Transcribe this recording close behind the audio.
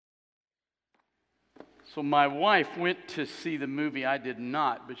So my wife went to see the movie. I did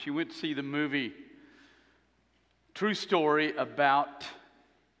not, but she went to see the movie. True story about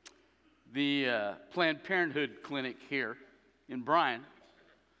the Planned Parenthood clinic here in Bryan.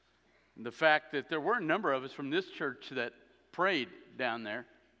 And the fact that there were a number of us from this church that prayed down there.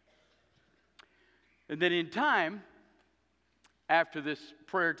 And then in time, after this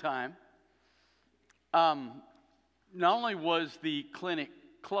prayer time, not only was the clinic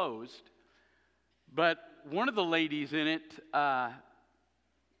closed, but one of the ladies in it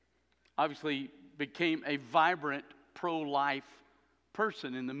obviously became a vibrant pro-life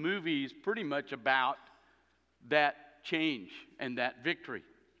person. And the movie is pretty much about that change and that victory.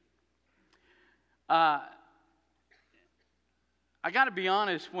 I got to be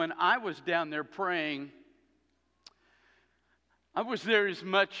honest, when I was down there praying, I was there as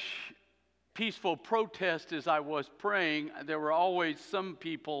much peaceful protest as I was praying. There were always some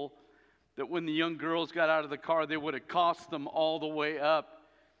people that when the young girls got out of the car, they would accost them all the way up.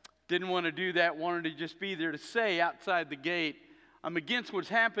 Didn't want to do that, wanted to just be there to say outside the gate, I'm against what's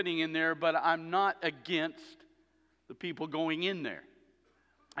happening in there, but I'm not against the people going in there.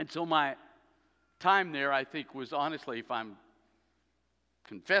 And so my time there, I think, was honestly, if I'm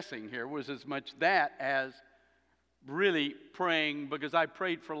confessing here, was as much that as really praying, because I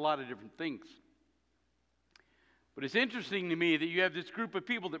prayed for a lot of different things. But it's interesting to me that you have this group of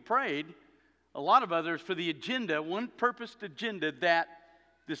people that prayed, a lot of others for the agenda, one purposed agenda that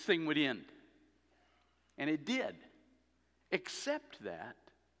this thing would end. And it did. Except that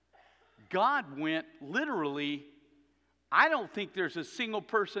God went literally, I don't think there's a single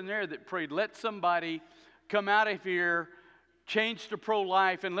person there that prayed, let somebody come out of here, change to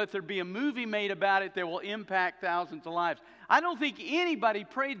pro-life, and let there be a movie made about it that will impact thousands of lives. I don't think anybody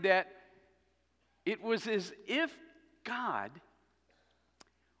prayed that. It was as if God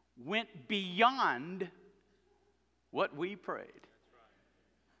went beyond what we prayed.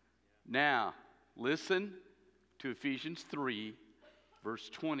 Now, listen to Ephesians 3, verse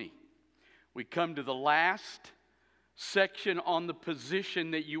 20. We come to the last section on the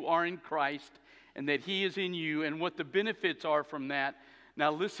position that you are in Christ and that He is in you and what the benefits are from that.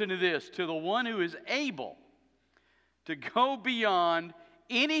 Now listen to this. To the one who is able to go beyond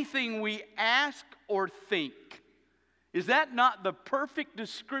anything we ask or think. Is that not the perfect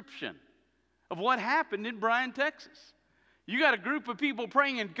description of what happened in Bryan, Texas? You got a group of people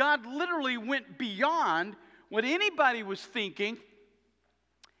praying, and God literally went beyond what anybody was thinking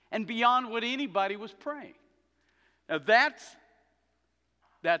and beyond what anybody was praying. Now that's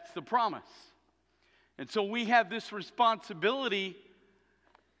the promise. And so we have this responsibility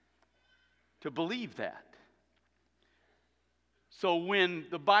to believe that. So when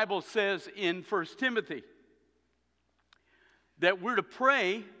the Bible says in 1 Timothy that we're to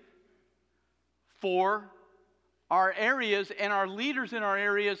pray for our areas and our leaders in our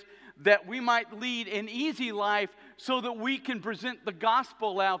areas that we might lead an easy life so that we can present the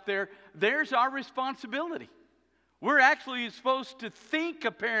gospel out there, there's our responsibility. We're actually supposed to think,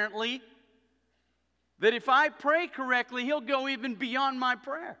 apparently, that if I pray correctly, He'll go even beyond my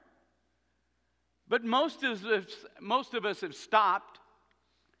prayer. But most of us have stopped.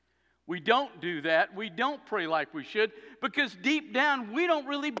 We don't do that. We don't pray like we should because deep down we don't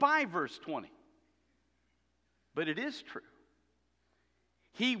really buy verse 20. But it is true.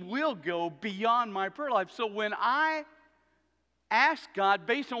 He will go beyond my prayer life. So when I ask God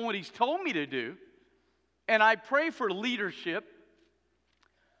based on what He's told me to do, and I pray for leadership,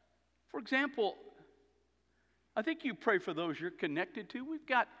 for example, I think you pray for those you're connected to. We've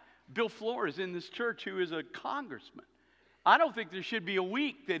got Bill Flores in this church who is a congressman. I don't think there should be a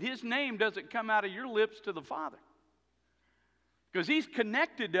week that his name doesn't come out of your lips to the Father. Because he's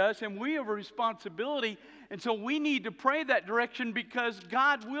connected to us and we have a responsibility. And so we need to pray that direction because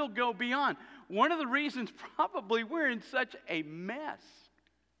God will go beyond. One of the reasons probably we're in such a mess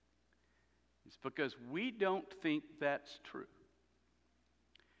is because we don't think that's true.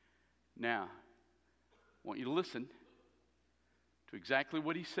 Now, I want you to listen to exactly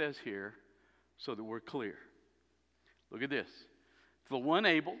what he says here so that we're clear. Look at this. The one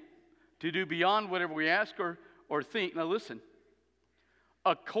able to do beyond whatever we ask or think. Now listen.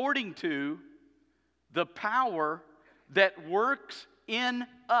 According to the power that works in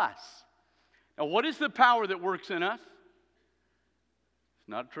us. Now what is the power that works in us? It's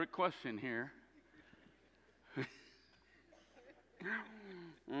not a trick question here.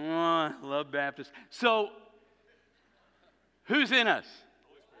 Oh, I love Baptists. So, who's in us?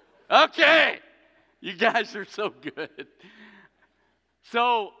 Okay. You guys are so good.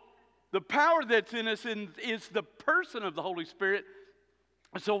 So, the power that's in us is the person of the Holy Spirit.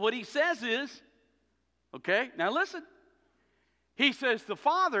 So what he says is, Okay? Now listen. He says the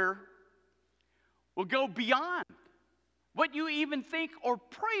Father will go beyond what you even think or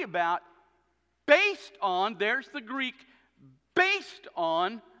pray about based on, there's the Greek, based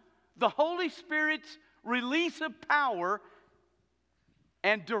on the Holy Spirit's release of power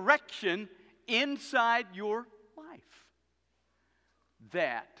and direction inside your life.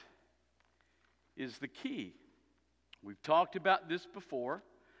 That is the key. We've talked about this before.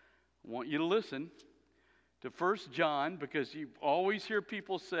 I want you to listen to 1 John, because you always hear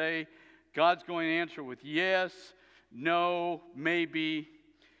people say God's going to answer with yes, no, maybe.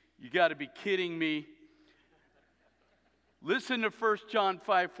 You got to be kidding me. Listen to 1 John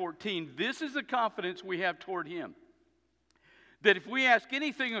 5:14. This is the confidence we have toward him, that if we ask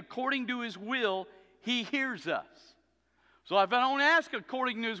anything according to his will, he hears us. So if I don't ask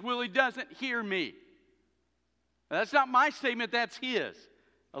according to his will, he doesn't hear me. Now, that's not my statement, that's his.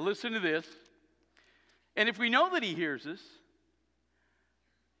 Now listen to this. And if we know that he hears us,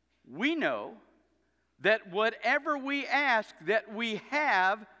 we know that whatever we ask, that we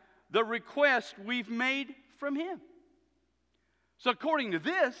have the request we've made from him. So according to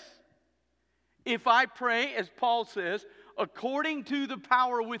this, if I pray, as Paul says, according to the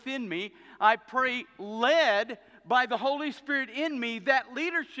power within me, I pray led by the Holy Spirit in me, that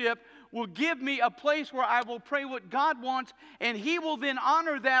leadership will give me a place where I will pray what God wants, and he will then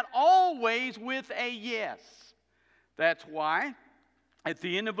honor that always with a yes. That's why at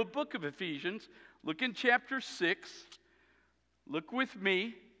the end of the book of Ephesians, look in chapter 6, look with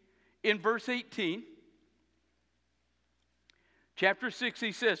me in verse 18. Chapter 6,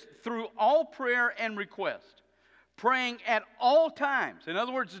 he says, through all prayer and request, praying at all times. In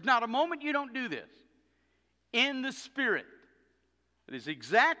other words, there's not a moment you don't do this. In the Spirit. That is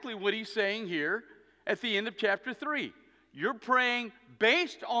exactly what he's saying here at the end of chapter 3. You're praying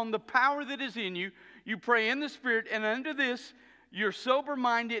based on the power that is in you. You pray in the Spirit, and under this, you're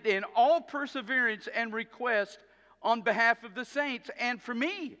sober-minded in all perseverance and request on behalf of the saints and for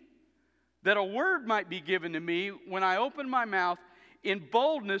me, that a word might be given to me when I open my mouth in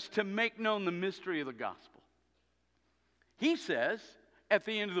boldness to make known the mystery of the gospel. He says at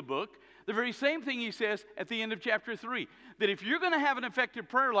the end of the book, the very same thing he says at the end of chapter 3, that if you're going to have an effective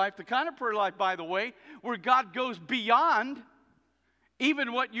prayer life, the kind of prayer life, by the way, where God goes beyond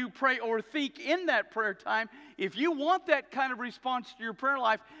even what you pray or think in that prayer time, if you want that kind of response to your prayer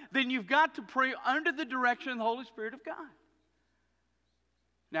life, then you've got to pray under the direction of the Holy Spirit of God.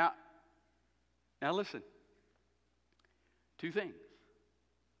 Now listen. Two things.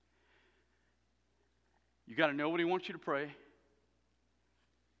 You got to know what he wants you to pray,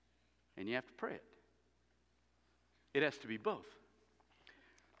 and you have to pray it. It has to be both.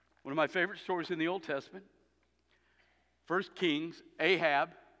 One of my favorite stories in the Old Testament, 1 Kings,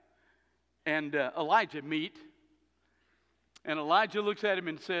 Ahab and Elijah meet. And Elijah looks at him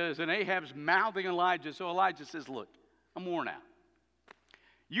and says, and Ahab's mouthing Elijah, so Elijah says, look, I'm worn out.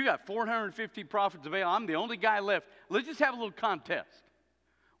 You got 450 prophets of Baal. I'm the only guy left. Let's just have a little contest.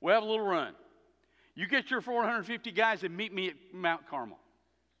 We'll have a little run. You get your 450 guys and meet me at Mount Carmel.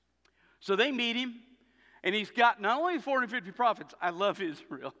 So they meet him, and he's got not only 450 prophets, I love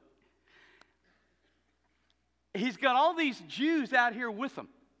Israel. He's got all these Jews out here with him.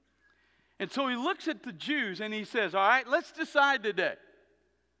 And so he looks at the Jews and he says, all right, let's decide today.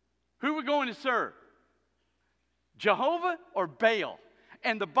 Who we're going to serve? Jehovah or Baal?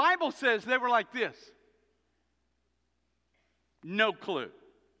 And the Bible says they were like this. No clue.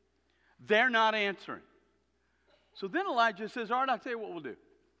 They're not answering. So then Elijah says, all right, I'll tell you what we'll do.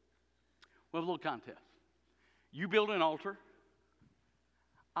 We'll have a little contest. You build an altar.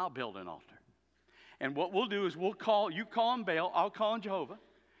 I'll build an altar. And what we'll do is you call on Baal, I'll call on Jehovah,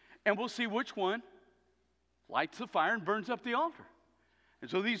 and we'll see which one lights the fire and burns up the altar. And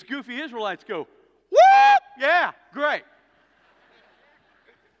so these goofy Israelites go, whoop! Yeah, great.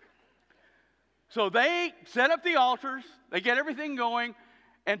 So they set up the altars, they get everything going,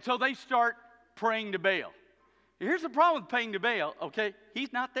 until they start praying to Baal. Here's the problem with praying to Baal, okay?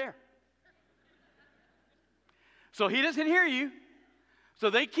 He's not there. So he doesn't hear you. So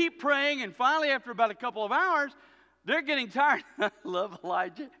they keep praying, and finally, after about a couple of hours, they're getting tired. I love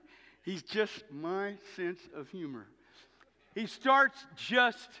Elijah. He's just my sense of humor. He starts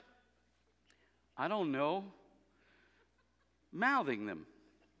just, I don't know, mouthing them.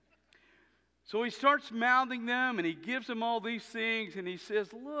 So he starts mouthing them, and he gives them all these things, and he says,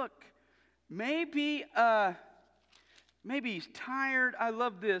 look, maybe he's tired. I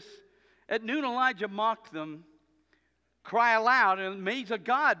love this. At noon, Elijah mocked them. Cry aloud, and he's a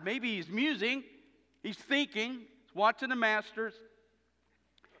God. Maybe he's musing, he's thinking, he's watching the masters.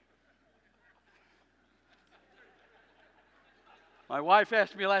 My wife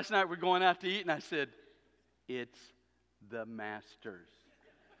asked me last night, we're going out to eat, and I said, it's the Masters.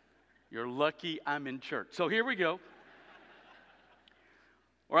 You're lucky I'm in church. So here we go.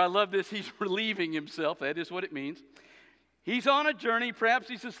 Or I love this, he's relieving himself. That is what it means. He's on a journey. Perhaps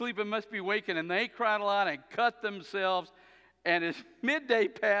he's asleep and must be wakened. And they cried aloud and cut themselves. And as midday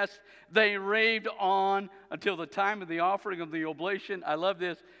passed, they raved on until the time of the offering of the oblation. I love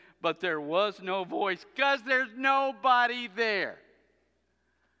this. But there was no voice because there's nobody there.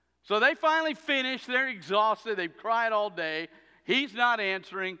 So they finally finish. They're exhausted. They've cried all day. He's not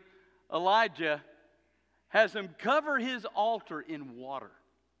answering. Elijah has him cover his altar in water.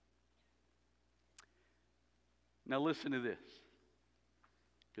 Now listen to this,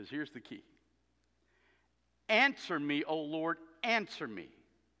 because here's the key. Answer me, O Lord, answer me,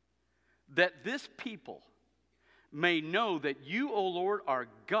 that this people may know that you, O Lord, are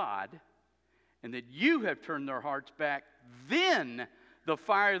God, and that you have turned their hearts back. Then the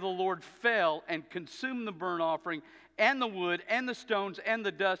fire of the Lord fell and consumed the burnt offering and the wood and the stones and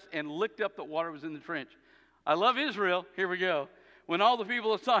the dust and licked up the water was in the trench. I love Israel. Here we go. When all the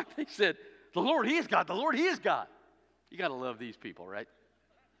people saw it, they said, the Lord, He is God. The Lord, He is God. You got to love these people, right?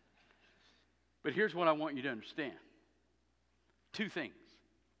 But here's what I want you to understand. Two things.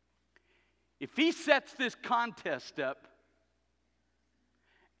 If he sets this contest up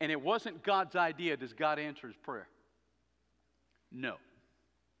and it wasn't God's idea, does God answer his prayer? No.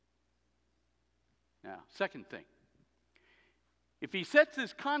 Now, second thing. If he sets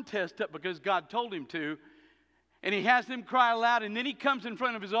this contest up because God told him to, and he has them cry aloud, and then he comes in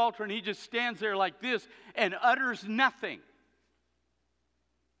front of his altar and he just stands there like this and utters nothing,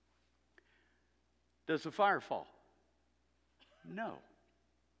 does the fire fall? No.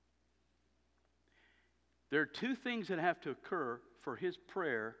 There are two things that have to occur for his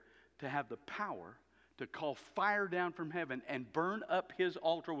prayer to have the power to call fire down from heaven and burn up his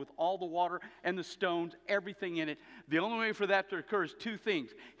altar with all the water and the stones, everything in it. The only way for that to occur is two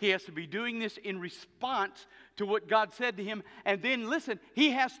things. He has to be doing this in response to what God said to him. And then, listen, he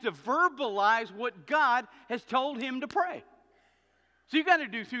has to verbalize what God has told him to pray. So you've got to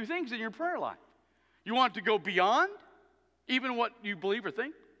do two things in your prayer life. You want to go beyond even what you believe or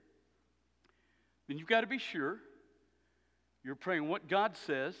think. Then you've got to be sure you're praying what God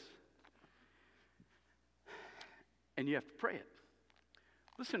says, and you have to pray it.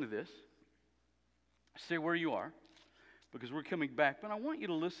 Listen to this. Stay where you are, because we're coming back. But I want you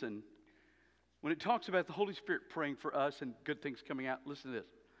to listen. When it talks about the Holy Spirit praying for us and good things coming out, listen to this.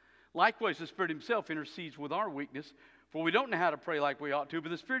 Likewise, the Spirit himself intercedes with our weakness, for we don't know how to pray like we ought to, but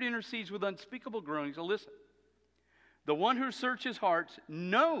the Spirit intercedes with unspeakable groanings. So listen. The one who searches hearts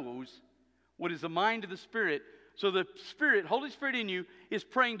knows what is the mind of the Spirit. So the Spirit, Holy Spirit in you, is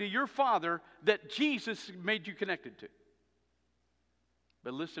praying to your Father that Jesus made you connected to.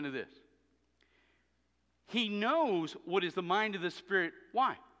 But listen to this. He knows what is the mind of the Spirit.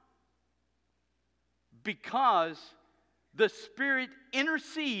 Why? Because the Spirit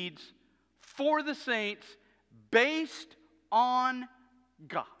intercedes for the saints based on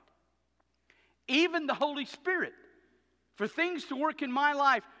God. Even the Holy Spirit, for things to work in my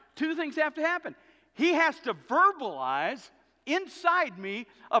life, two things have to happen. He has to verbalize inside me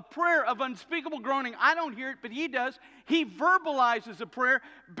a prayer of unspeakable groaning. I don't hear it, but he does. He verbalizes a prayer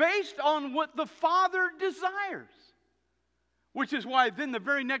based on what the Father desires. Which is why then the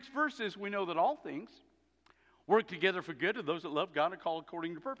very next verse is, we know that all things work together for good to those that love God and call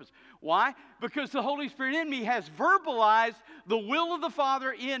according to purpose. Why? Because the Holy Spirit in me has verbalized the will of the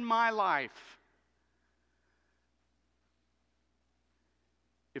Father in my life.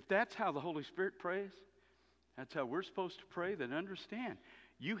 If that's how the Holy Spirit prays, that's how we're supposed to pray, then understand,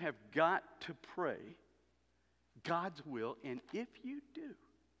 you have got to pray God's will, and if you do,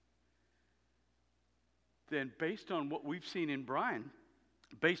 then based on what we've seen in Brian,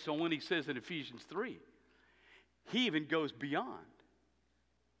 based on what he says in Ephesians 3, he even goes beyond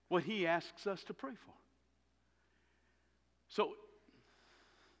what he asks us to pray for. So,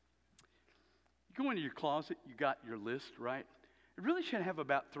 you go into your closet, you got your list, right? It really should have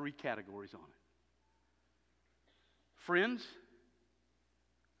about 3 categories on it. Friends,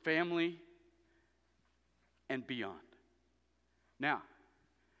 family, and beyond. Now,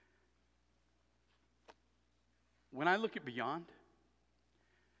 when I look at beyond,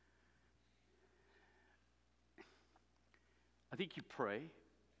 I think you pray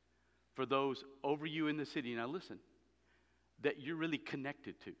for those over you in the city. Now listen, that you're really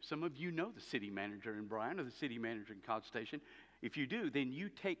connected to. Some of you know the city manager in Bryan or the city manager in College Station. If you do, then you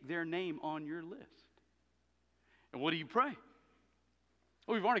take their name on your list. And what do you pray?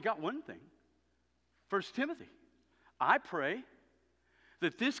 Well, we've already got one thing. 1 Timothy. I pray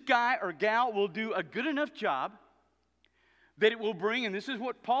that this guy or gal will do a good enough job that it will bring, and this is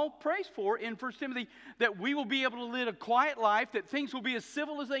what Paul prays for in 1 Timothy, that we will be able to live a quiet life, that things will be as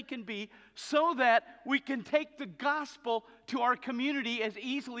civil as they can be, so that we can take the gospel to our community as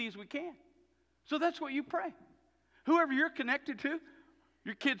easily as we can. So that's what you pray. Whoever you're connected to,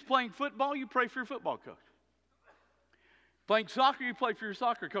 your kid's playing football, you pray for your football coach. Playing soccer, you pray for your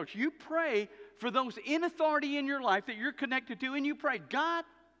soccer coach. You pray for those in authority in your life that you're connected to, and you pray, God,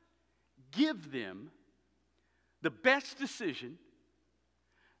 give them the best decision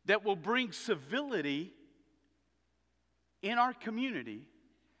that will bring civility in our community,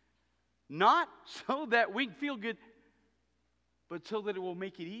 not so that we feel good, but so that it will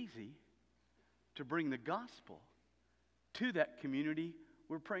make it easy to bring the gospel to that community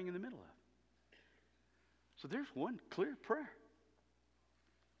we're praying in the middle of. So there's one clear prayer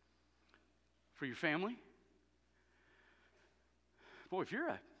for your family. Boy, if you're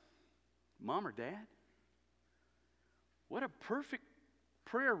a mom or dad, what a perfect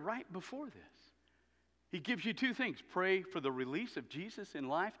prayer right before this. He gives you two things. Pray for the release of Jesus in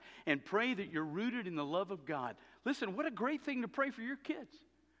life, and pray that you're rooted in the love of God. Listen, what a great thing to pray for your kids.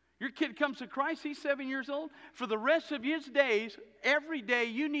 Your kid comes to Christ, he's 7 years old. For the rest of his days, every day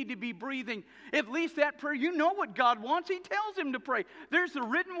you need to be breathing at least that prayer. You know what God wants. He tells him to pray. There's the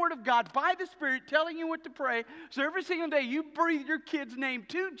written word of God by the Spirit telling you what to pray. So every single day you breathe your kid's name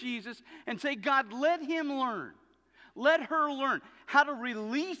to Jesus and say, God, let him learn. Let her learn how to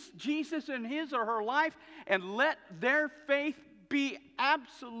release Jesus in his or her life, and let their faith be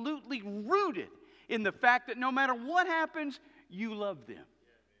absolutely rooted in the fact that no matter what happens, you love them.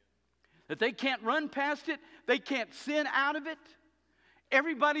 That they can't run past it. They can't sin out of it.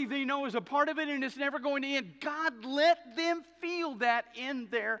 Everybody they know is a part of it, and it's never going to end. God, let them feel that in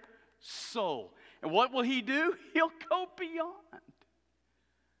their soul. And what will he do? He'll go beyond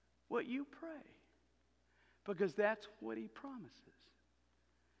what you pray, because that's what he promises.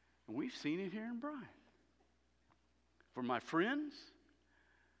 And we've seen it here in Bryan. For my friends,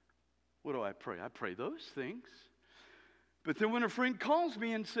 what do I pray? I pray those things. But then when a friend calls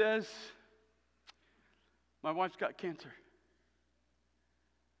me and says, my wife's got cancer,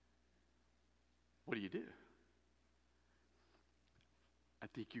 what do? I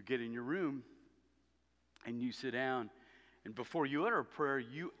think you get in your room and you sit down, and before you utter a prayer,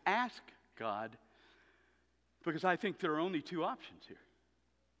 you ask God, because I think there are only two options here.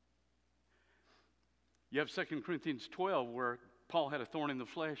 You have 2 Corinthians 12 where Paul had a thorn in the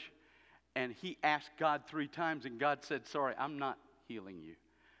flesh, and he asked God 3 times, and God said, sorry, I'm not healing you,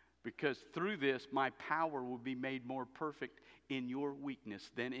 because through this my power will be made more perfect in your weakness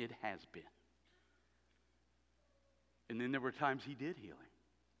than it has been. And then there were times he did heal him.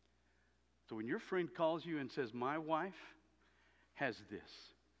 So when your friend calls you and says, my wife has this,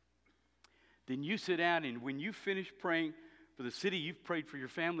 then you sit down, and when you finish praying for the city, you've prayed for your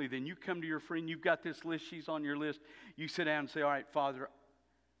family, then you come to your friend, you've got this list, she's on your list. You sit down and say, all right, Father,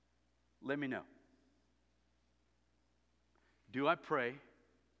 let me know. Do I pray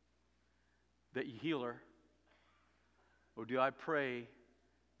that you heal her, or do I pray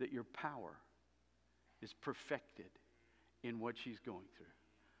that your power is perfected in what she's going through?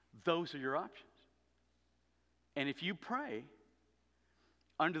 Those are your options. And if you pray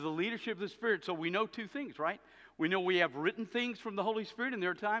under the leadership of the Spirit, so we know two things, right? We know we have written things from the Holy Spirit, and there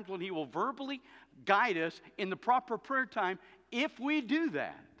are times when he will verbally guide us in the proper prayer time if we do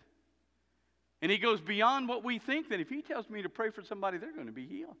that. And he goes beyond what we think, that if he tells me to pray for somebody, they're going to be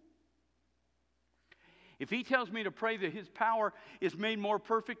healed. If he tells me to pray that his power is made more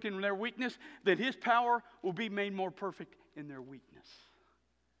perfect in their weakness, that his power will be made more perfect in their weakness.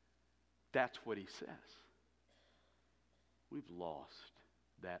 That's what he says. We've lost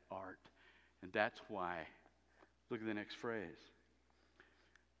that art. And that's why, look at the next phrase.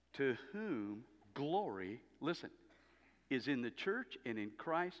 To whom glory, listen, is in the church and in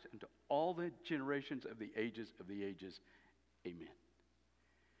Christ and to all the generations of the ages of the ages. Amen.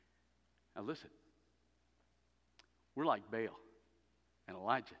 Now listen. We're like Baal and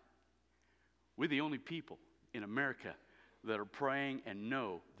Elijah. We're the only people in America that are praying and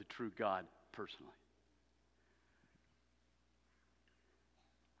know the true God personally.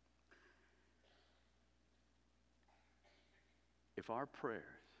 If our prayers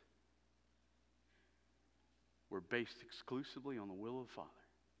were based exclusively on the will of the Father,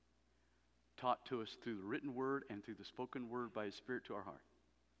 taught to us through the written word and through the spoken word by his Spirit to our heart,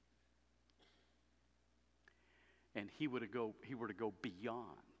 and he were to go beyond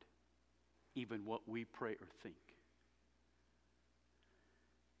even what we pray or think,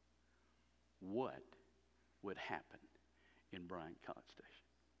 what would happen in Bryan College Station.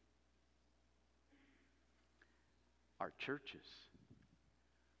 Our churches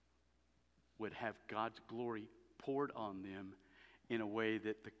would have God's glory poured on them in a way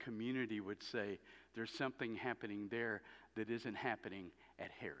that the community would say, there's something happening there that isn't happening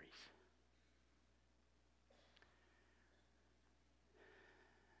at Harry's.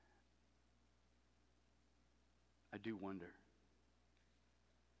 I do wonder.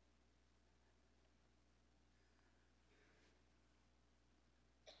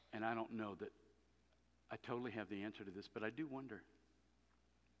 And I don't know that I totally have the answer to this, but I do wonder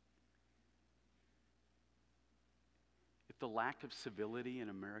if the lack of civility in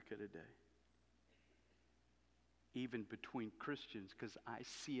America today, even between Christians, because I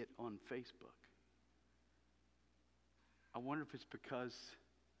see it on Facebook, I wonder if it's because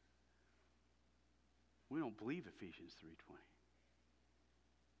we don't believe Ephesians 3:20.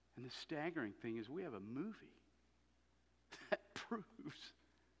 And the staggering thing is we have a movie that proves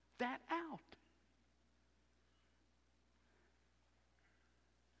that out.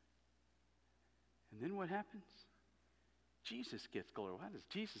 And then what happens? Jesus gets glory. Why does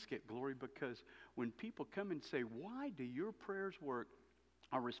Jesus get glory? Because when people come and say, why do your prayers work?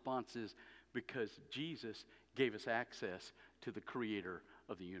 Our response is, because Jesus gave us access to the creator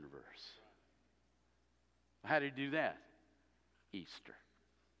of the universe. How did he do that? Easter.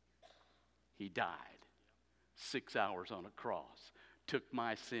 He died 6 hours on a cross, took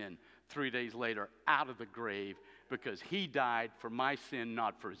my sin 3 days later out of the grave because he died for my sin,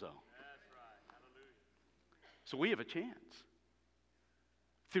 not for his own. So we have a chance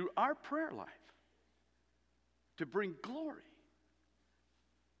through our prayer life to bring glory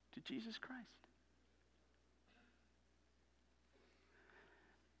to Jesus Christ.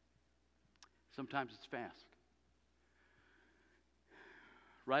 Sometimes it's fast.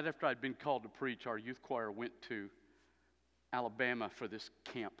 Right after I'd been called to preach, our youth choir went to Alabama for this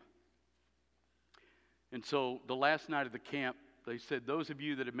camp. And so the last night of the camp, they said, those of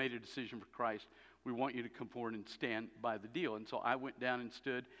you that have made a decision for Christ, we want you to come forward and stand by the deal. And so I went down and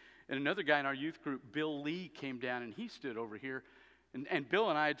stood. And another guy in our youth group, Bill Lee, came down and he stood over here. And Bill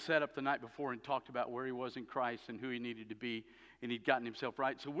and I had sat up the night before and talked about where he was in Christ and who he needed to be. And he'd gotten himself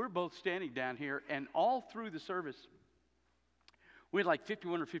right. So we're both standing down here. And all through the service, we had like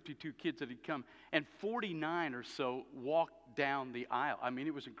 51 or 52 kids that had come. And 49 or so walked down the aisle. I mean,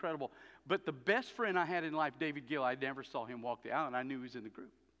 it was incredible. But the best friend I had in life, David Gill, I never saw him walk the aisle. And I knew he was in the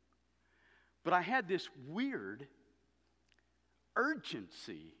group. But I had this weird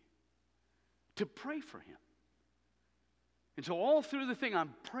urgency to pray for him. And so all through the thing,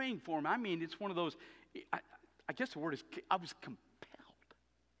 I'm praying for him. I mean, it's one of those, I guess the word is, I was compelled.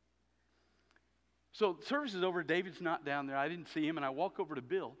 So service is over. David's not down there. I didn't see him. And I walk over to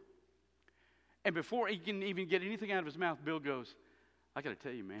Bill. And before he can even get anything out of his mouth, Bill goes, I got to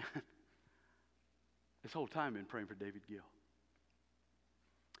tell you, man, this whole time I've been praying for David Gill.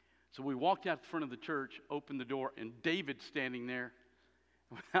 So we walked out the front of the church, opened the door, and David's standing there.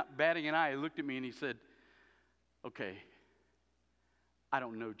 Without batting an eye, he looked at me and he said, okay, I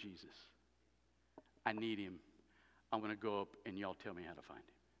don't know Jesus. I need him. I'm going to go up and y'all tell me how to find him.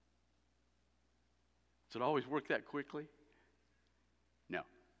 Does it always work that quickly? No.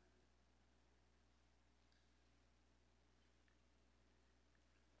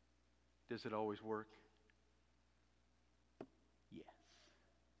 Does it always work? Yes.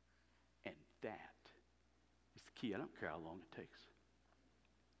 And that is the key. I don't care how long it takes.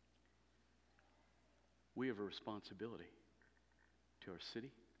 We have a responsibility to our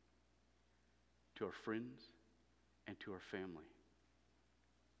city, to our friends, and to our family.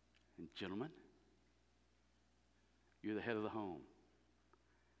 And gentlemen, you're the head of the home.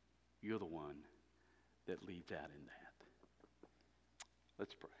 You're the one that leads out in that.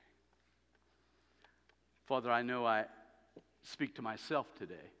 Let's pray. Father, I know I speak to myself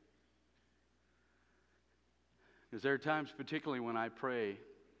today. Because there are times, particularly when I pray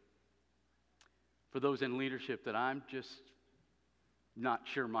for those in leadership, that I'm just not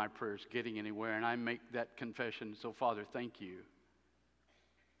sure my prayer's getting anywhere, and I make that confession. So, Father, thank you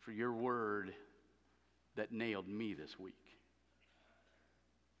for your word that nailed me this week.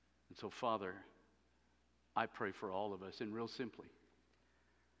 And so, Father, I pray for all of us, and real simply,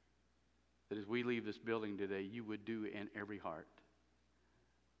 that as we leave this building today, you would do in every heart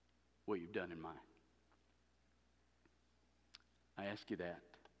what you've done in mine. I ask you that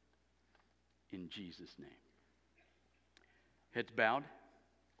in Jesus' name. Heads bowed,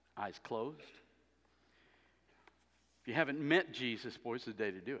 eyes closed. If you haven't met Jesus, boy, it's the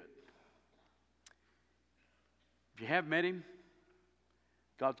day to do it. If you have met him,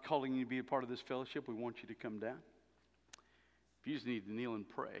 God's calling you to be a part of this fellowship. We want you to come down. If you just need to kneel and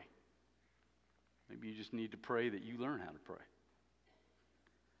pray, maybe you just need to pray that you learn how to pray.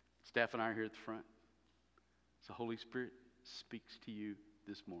 Staff and I are here at the front. As the Holy Spirit speaks to you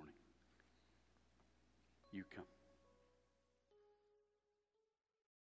this morning, you come.